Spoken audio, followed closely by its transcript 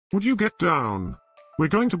Would you get down? We're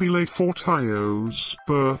going to be late for Taiyo's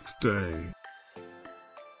birthday.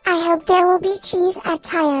 I hope there will be cheese at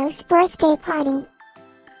Taiyo's birthday party.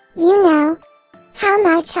 You know how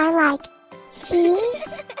much I like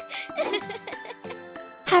cheese.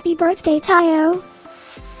 Happy birthday, Taiyo!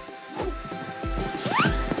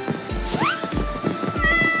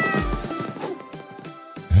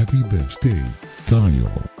 Happy birthday,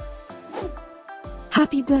 Taiyo.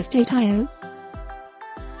 Happy birthday, Taiyo!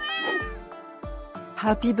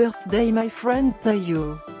 Happy birthday, my friend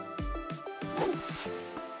Taiyo.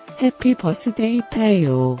 Happy birthday,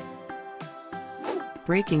 Taiyo.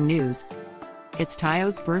 Breaking news. It's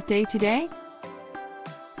Taiyo's birthday today?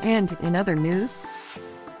 And in other news,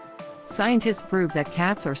 scientists prove that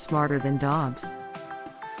cats are smarter than dogs.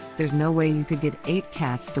 There's no way you could get 8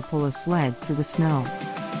 cats to pull a sled through the snow.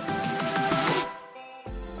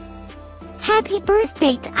 Happy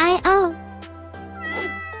birthday, Taiyo!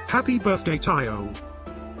 Happy birthday, Taiyo.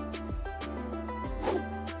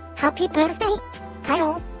 Happy birthday,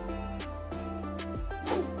 Taiyo!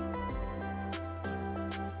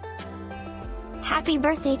 Happy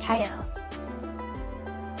birthday, Taiyo!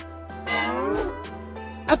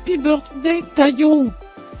 Happy birthday, Taiyo.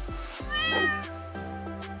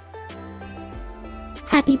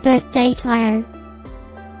 Happy birthday, Taiyo.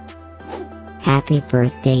 Happy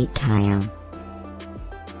birthday, Taiyo.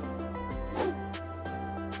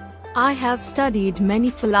 I have studied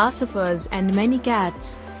many philosophers and many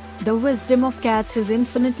cats. The wisdom of cats is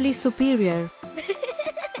infinitely superior.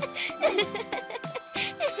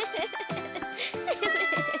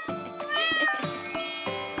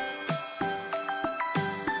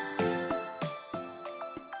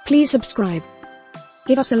 Please subscribe,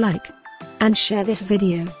 give us a like, and share this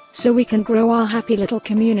video, so we can grow our happy little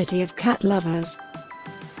community of cat lovers.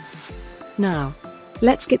 Now,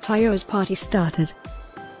 let's get Taiyo's party started.